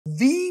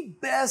The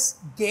best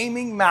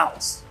gaming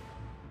mouse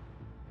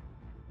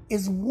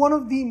is one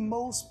of the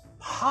most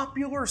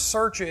popular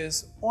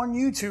searches on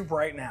YouTube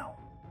right now.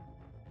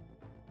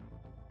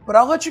 But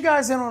I'll let you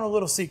guys in on a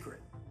little secret.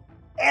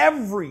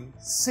 Every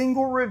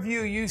single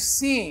review you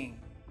see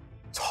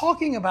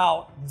talking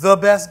about the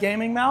best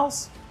gaming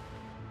mouse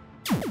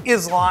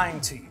is lying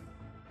to you.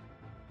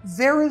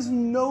 There is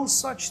no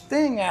such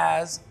thing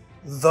as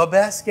the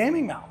best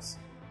gaming mouse.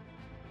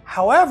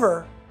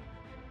 However,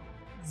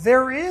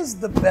 there is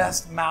the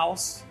best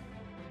mouse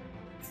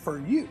for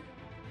you.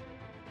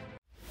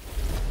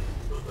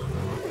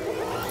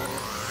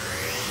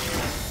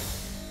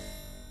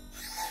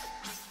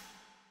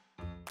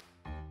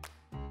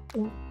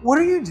 What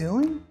are you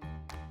doing?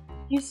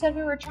 You said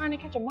we were trying to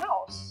catch a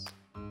mouse.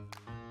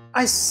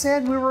 I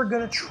said we were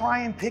gonna try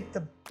and pick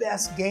the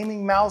best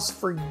gaming mouse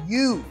for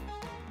you.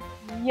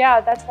 Yeah,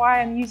 that's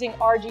why I'm using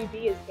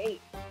RGB as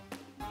bait.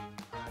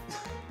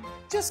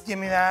 Just give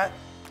me that.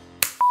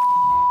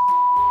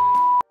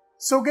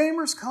 So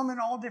gamers come in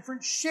all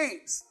different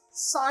shapes,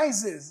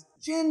 sizes,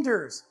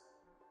 genders.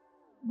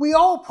 We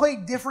all play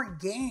different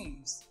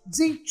games.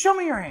 Z, show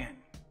me your hand.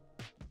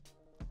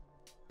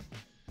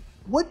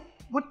 What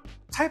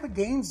type of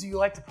games do you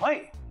like to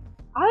play?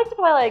 I like to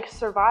play like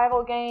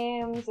survival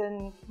games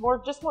and more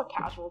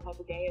casual type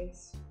of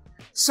games.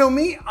 So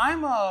me,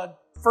 I'm a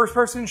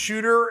first-person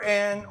shooter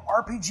and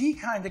RPG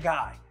kind of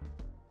guy.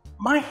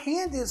 My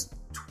hand is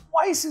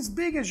twice as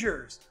big as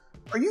yours.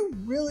 Are you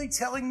really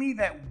telling me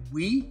that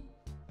we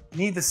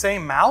need the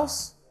same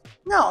mouse?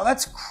 No,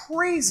 that's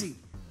crazy.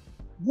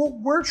 What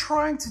we're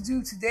trying to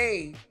do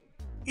today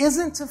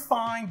isn't to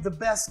find the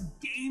best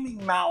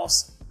gaming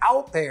mouse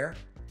out there.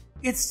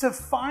 It's to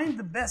find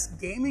the best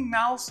gaming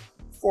mouse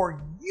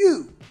for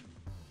you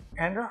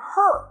and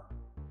her.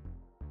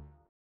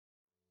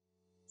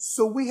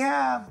 So we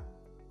have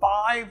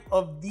 5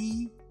 of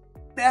the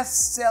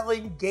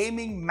best-selling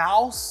gaming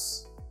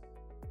mouses?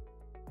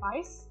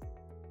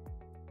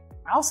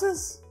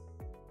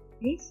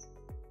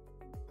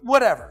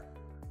 Whatever.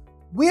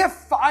 We have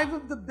 5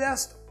 of the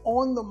best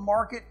on the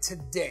market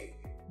today.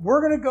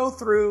 We're gonna go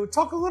through,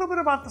 talk a little bit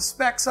about the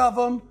specs of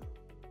them.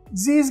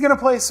 Z's gonna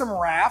play some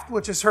Raft,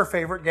 which is her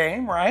favorite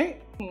game,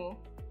 right?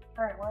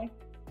 Currently.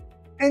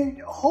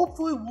 And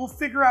hopefully we'll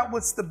figure out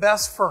what's the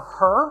best for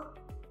her.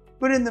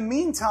 But in the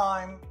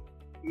meantime,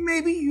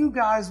 maybe you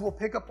guys will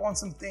pick up on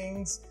some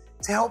things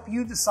to help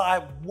you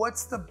decide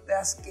what's the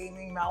best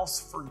gaming mouse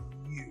for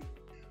you.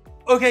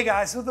 Okay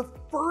guys, so the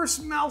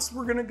first mouse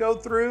we're gonna go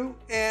through,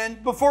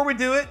 and before we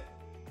do it,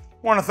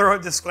 I wanna throw a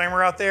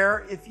disclaimer out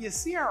there. If you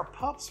see our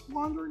pups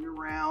wandering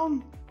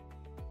around,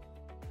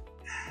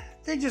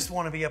 they just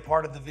wanna be a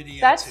part of the video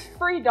That's too.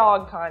 free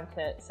dog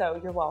content, so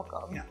you're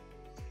welcome. Yeah.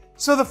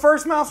 So the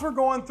first mouse we're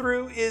going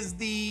through is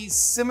the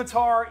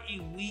Scimitar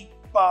Elite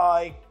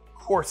by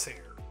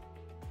Corsair.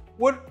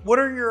 What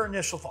are your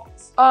initial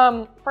thoughts?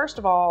 First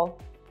of all,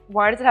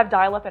 why does it have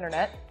dial-up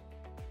internet?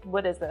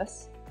 What is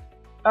this?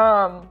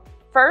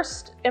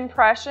 First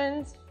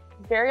impressions,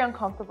 very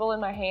uncomfortable in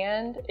my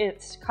hand.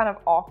 It's kind of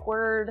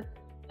awkward.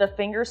 The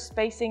finger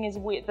spacing is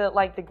weird.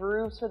 The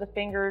grooves for the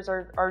fingers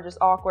are just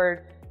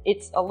awkward.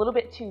 It's a little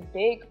bit too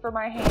big for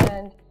my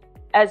hand,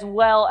 as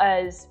well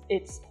as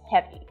it's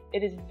heavy.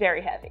 It is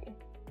very heavy.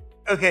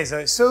 Okay,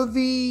 so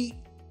the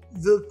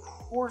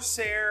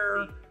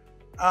Corsair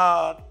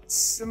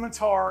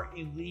Scimitar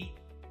Elite,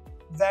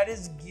 that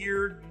is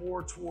geared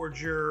more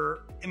towards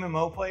your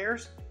MMO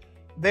players.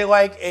 They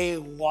like a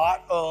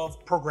lot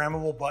of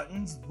programmable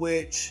buttons,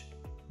 which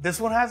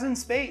this one has in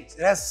spades.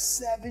 It has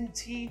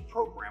 17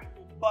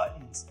 programmable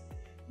buttons,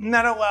 and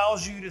that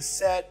allows you to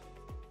set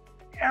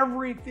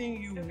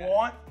everything you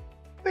want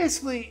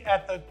basically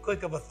at the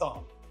click of a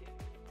thumb.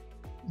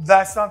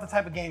 That's not the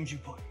type of games you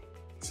play.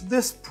 So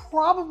this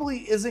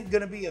probably isn't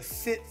gonna be a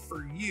fit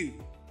for you.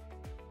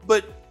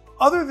 But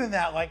other than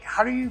that, like,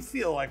 how do you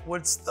feel? Like,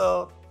 what's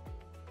the...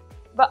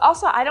 But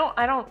also, I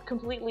don't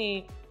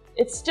completely,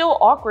 it's still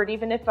awkward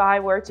even if I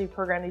were to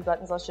program these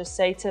buttons, let's just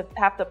say, to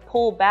have to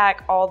pull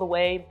back all the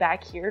way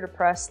back here to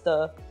press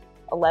the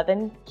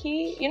 11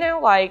 key, you know,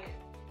 like,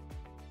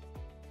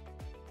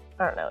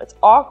 I don't know, it's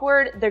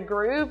awkward. The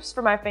grooves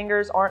for my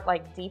fingers aren't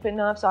like deep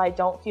enough, so I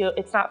don't feel,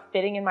 it's not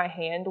fitting in my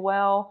hand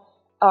well.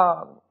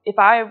 If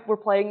I were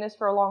playing this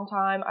for a long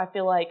time, I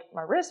feel like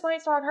my wrist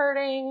might start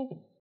hurting.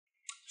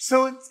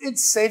 So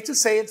it's safe to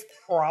say it's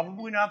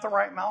probably not the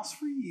right mouse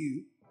for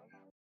you.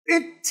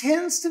 It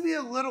tends to be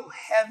a little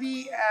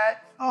heavy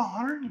at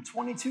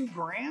 122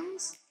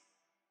 grams,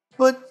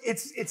 but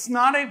it's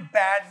not a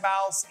bad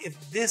mouse.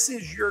 If this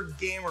is your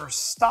gamer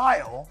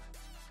style,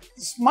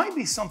 this might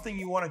be something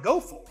you want to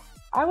go for.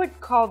 I would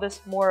call this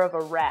more of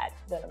a rat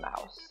than a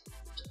mouse.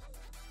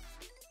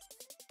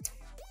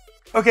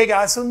 Okay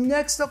guys, so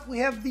next up we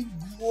have the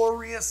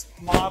glorious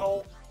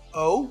Model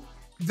O.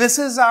 This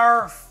is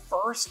our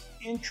first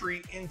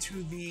entry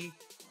into the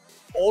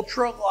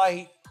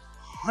ultralight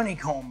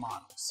honeycomb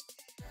models.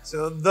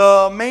 So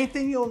the main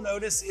thing you'll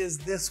notice is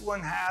this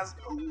one has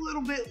a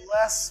little bit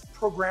less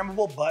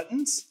programmable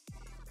buttons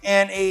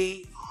and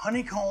a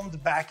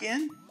honeycombed back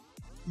end.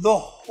 The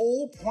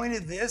whole point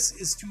of this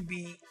is to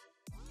be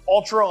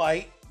ultra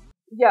light.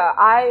 Yeah,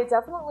 I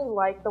definitely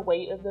like the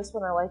weight of this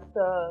one. I like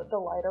the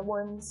lighter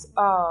ones.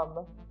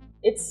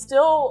 It's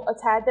still a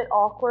tad bit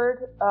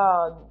awkward.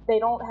 They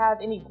don't have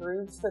any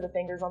grooves for the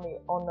fingers on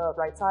the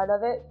right side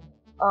of it.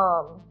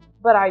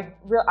 But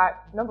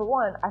number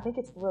one, I think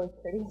it's really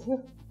pretty.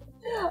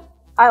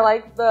 I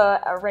like the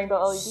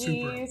rainbow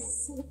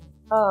LEDs.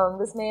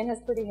 This man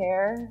has pretty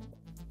hair.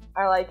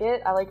 I like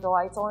it. I like the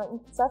lights on it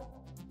and stuff.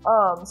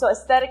 So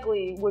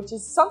aesthetically, which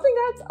is something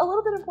that's a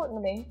little bit important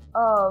to me.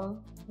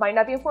 Might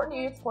not be important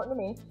to you, it's important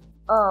to me.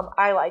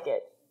 I like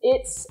it.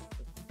 It's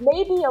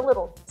maybe a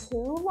little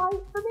too light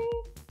for me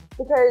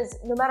because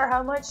no matter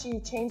how much you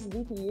change the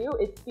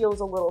DPU, it feels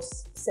a little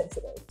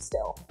sensitive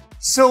still.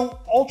 So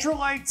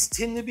ultralights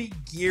tend to be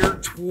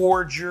geared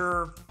towards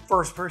your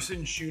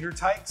first-person shooter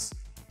types,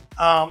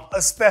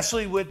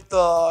 especially with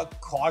the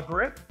claw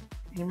grip.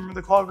 You remember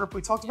the claw grip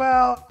we talked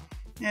about?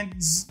 And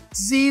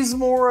Z's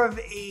more of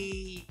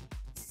a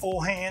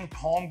full-hand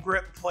palm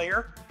grip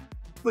player.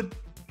 But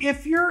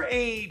if you're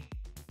a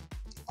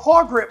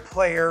claw grip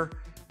player,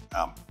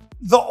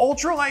 the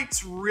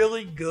ultralight's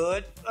really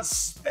good,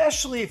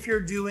 especially if you're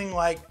doing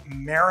like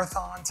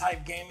marathon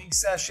type gaming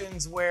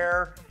sessions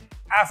where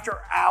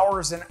after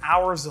hours and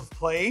hours of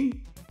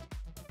playing,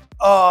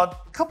 a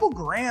couple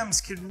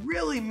grams can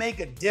really make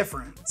a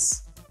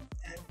difference.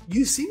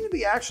 You seem to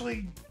be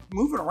actually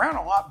moving around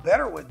a lot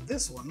better with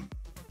this one.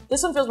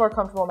 This one feels more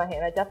comfortable in my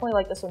hand. I definitely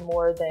like this one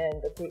more than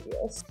the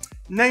previous.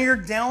 Now your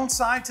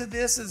downside to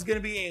this is going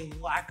to be a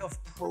lack of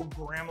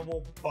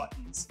programmable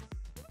buttons.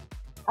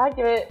 I'd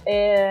give it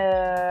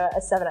a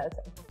 7 out of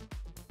 10.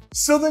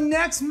 So the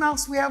next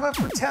mouse we have up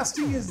for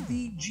testing is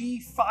the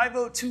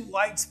G502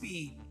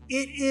 Lightspeed.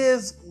 It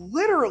is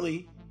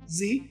literally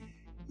the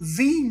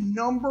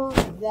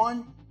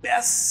 #1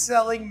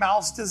 best-selling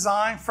mouse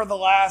design for the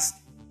last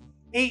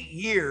 8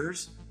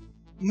 years.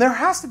 And there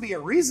has to be a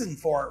reason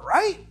for it,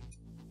 right?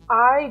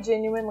 I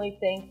genuinely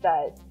think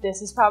that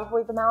this is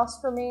probably the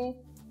mouse for me.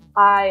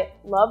 I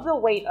love the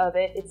weight of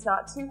it. It's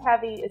not too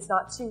heavy. It's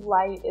not too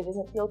light. It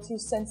doesn't feel too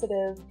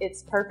sensitive.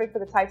 It's perfect for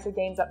the types of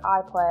games that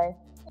I play.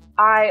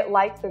 I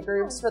like the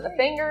grooves for the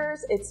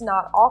fingers. It's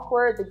not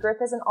awkward. The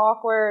grip isn't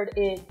awkward.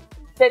 It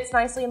fits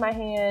nicely in my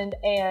hand,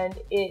 and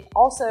it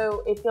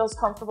feels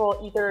comfortable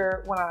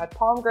either when I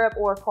palm grip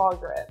or claw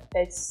grip.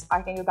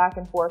 I can go back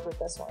and forth with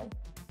this one.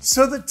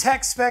 So the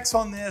tech specs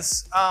on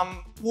this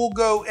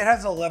it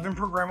has 11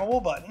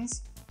 programmable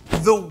buttons.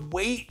 The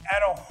weight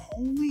at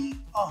only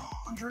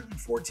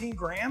 114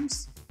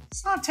 grams,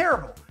 it's not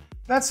terrible.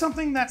 That's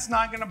something that's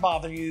not gonna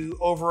bother you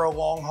over a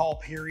long haul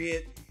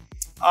period.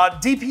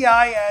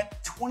 DPI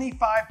at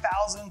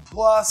 25,000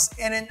 plus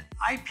and an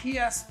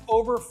IPS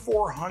over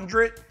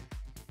 400.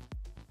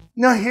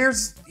 Now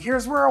here's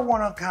where I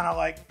wanna kind of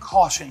like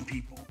caution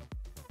people.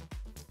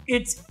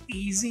 It's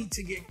easy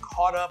to get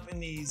caught up in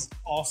these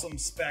awesome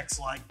specs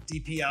like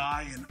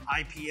DPI and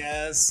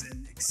IPS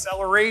and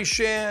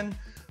acceleration,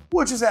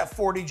 which is at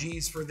 40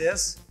 Gs for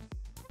this.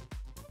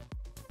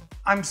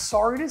 I'm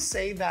sorry to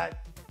say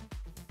that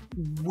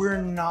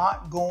we're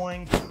not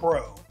going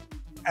pro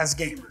as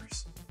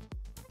gamers.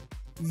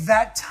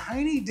 That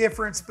tiny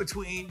difference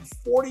between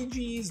 40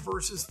 Gs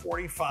versus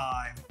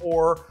 45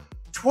 or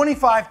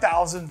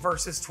 25,000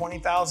 versus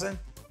 20,000,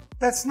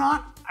 that's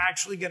not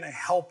actually gonna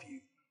help you.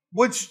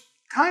 Which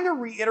kind of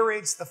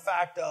reiterates the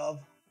fact of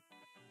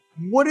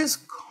what is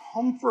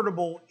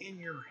comfortable in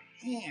your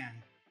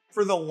hand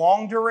for the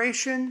long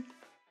duration.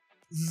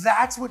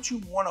 That's what you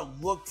want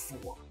to look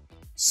for.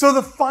 So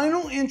the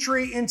final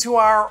entry into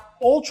our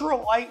ultra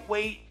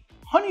lightweight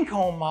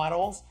honeycomb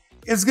models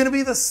is going to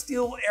be the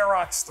Steel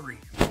Aerox 3.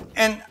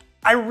 And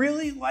I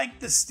really like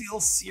the Steel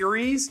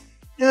series,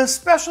 and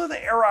especially the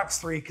Aerox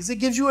 3, because it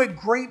gives you a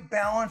great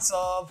balance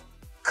of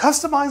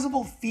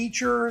customizable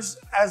features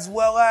as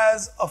well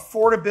as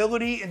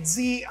affordability. And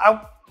Z,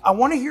 I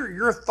want to hear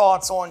your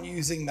thoughts on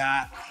using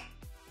that.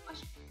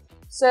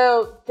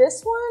 So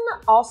this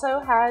one also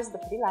has the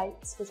pretty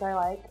lights, which I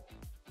like.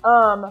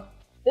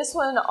 This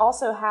one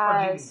also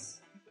has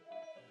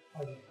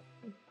pretty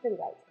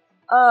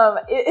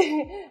lights.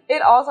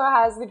 It also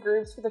has the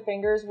grooves for the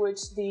fingers,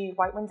 which the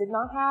white one did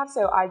not have.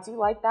 So I do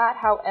like that.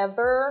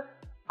 However,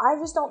 I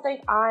just don't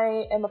think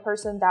I am a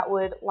person that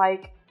would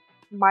like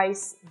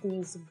mice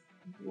these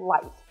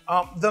light.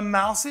 The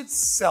mouse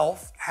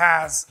itself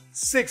has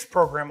 6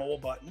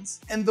 programmable buttons,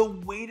 and the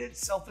weight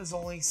itself is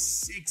only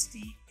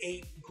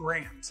 68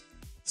 grams.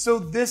 So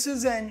this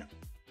is an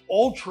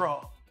ultra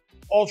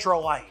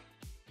light.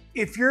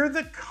 If you're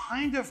the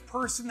kind of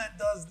person that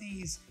does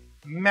these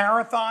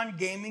marathon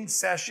gaming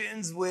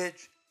sessions,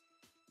 which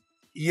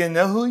you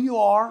know who you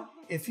are,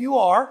 if you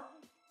are,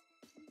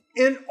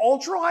 an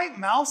ultralight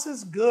mouse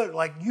is good.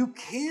 Like, you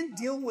can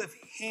deal with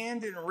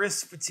hand and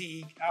wrist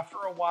fatigue after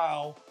a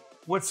while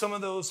with some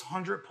of those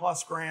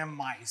 100+ gram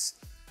mice.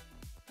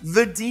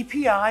 The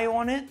DPI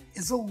on it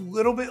is a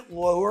little bit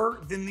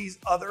lower than these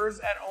others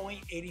at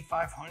only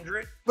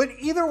 8,500. But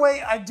either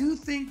way, I do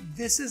think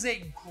this is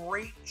a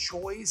great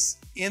choice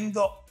in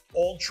the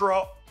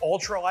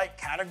ultralight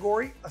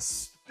category,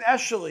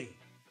 especially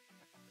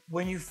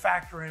when you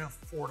factor in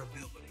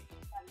affordability.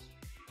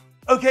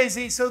 Okay,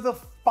 Z, so the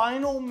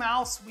final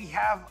mouse we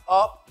have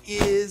up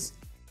is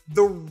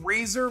the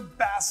Razer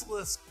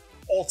Basilisk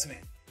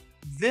Ultimate.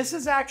 This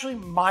is actually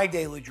my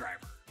daily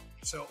driver.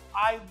 So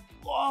I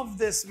love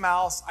this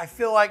mouse. I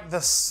feel like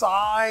the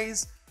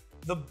size,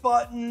 the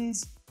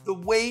buttons, the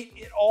weight,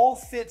 it all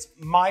fits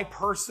my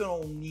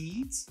personal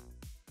needs.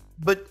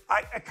 But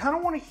I kind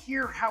of want to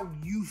hear how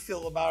you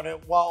feel about it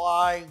while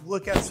I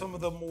look at some of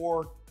the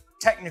more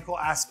technical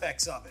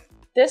aspects of it.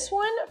 This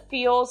one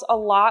feels a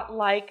lot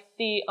like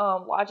the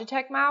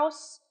Logitech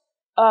mouse,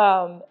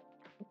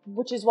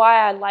 which is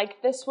why I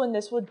like this one.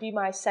 This would be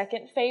my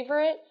second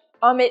favorite.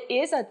 It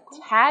is a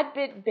tad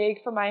bit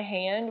big for my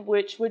hand,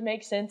 which would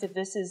make sense if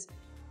this is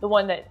the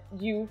one that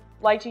you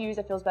like to use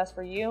that feels best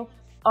for you.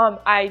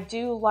 I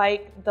do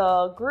like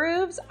the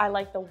grooves. I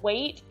like the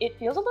weight. It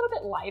feels a little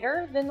bit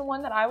lighter than the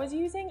one that I was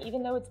using,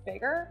 even though it's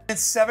bigger.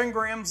 It's 7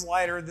 grams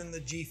lighter than the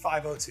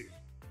G502.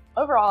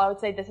 Overall, I would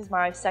say this is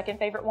my second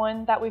favorite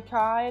one that we've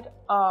tried.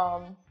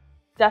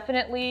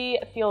 Definitely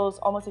feels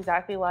almost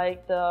exactly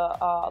like the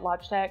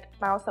Logitech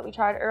mouse that we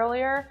tried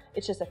earlier.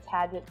 It's just a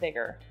tad bit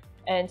bigger.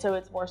 And so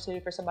it's more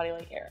suited for somebody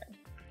like Aaron.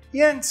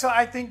 Yeah, and so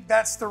I think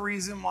that's the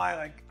reason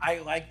why I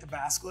like the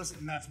Basilisk,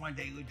 and that's my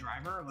daily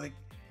driver.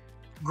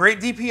 Great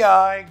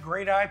DPI,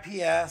 great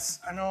IPS.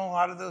 I know a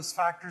lot of those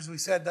factors we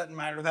said doesn't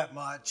matter that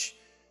much,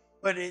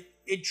 but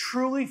it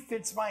truly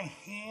fits my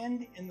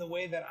hand in the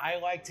way that I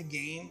like to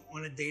game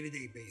on a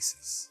day-to-day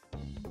basis.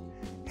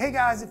 Hey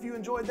guys, if you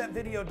enjoyed that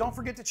video, don't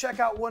forget to check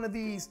out one of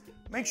these.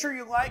 Make sure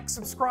you like,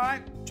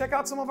 subscribe, check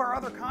out some of our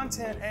other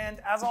content,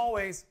 and as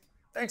always,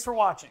 thanks for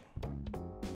watching.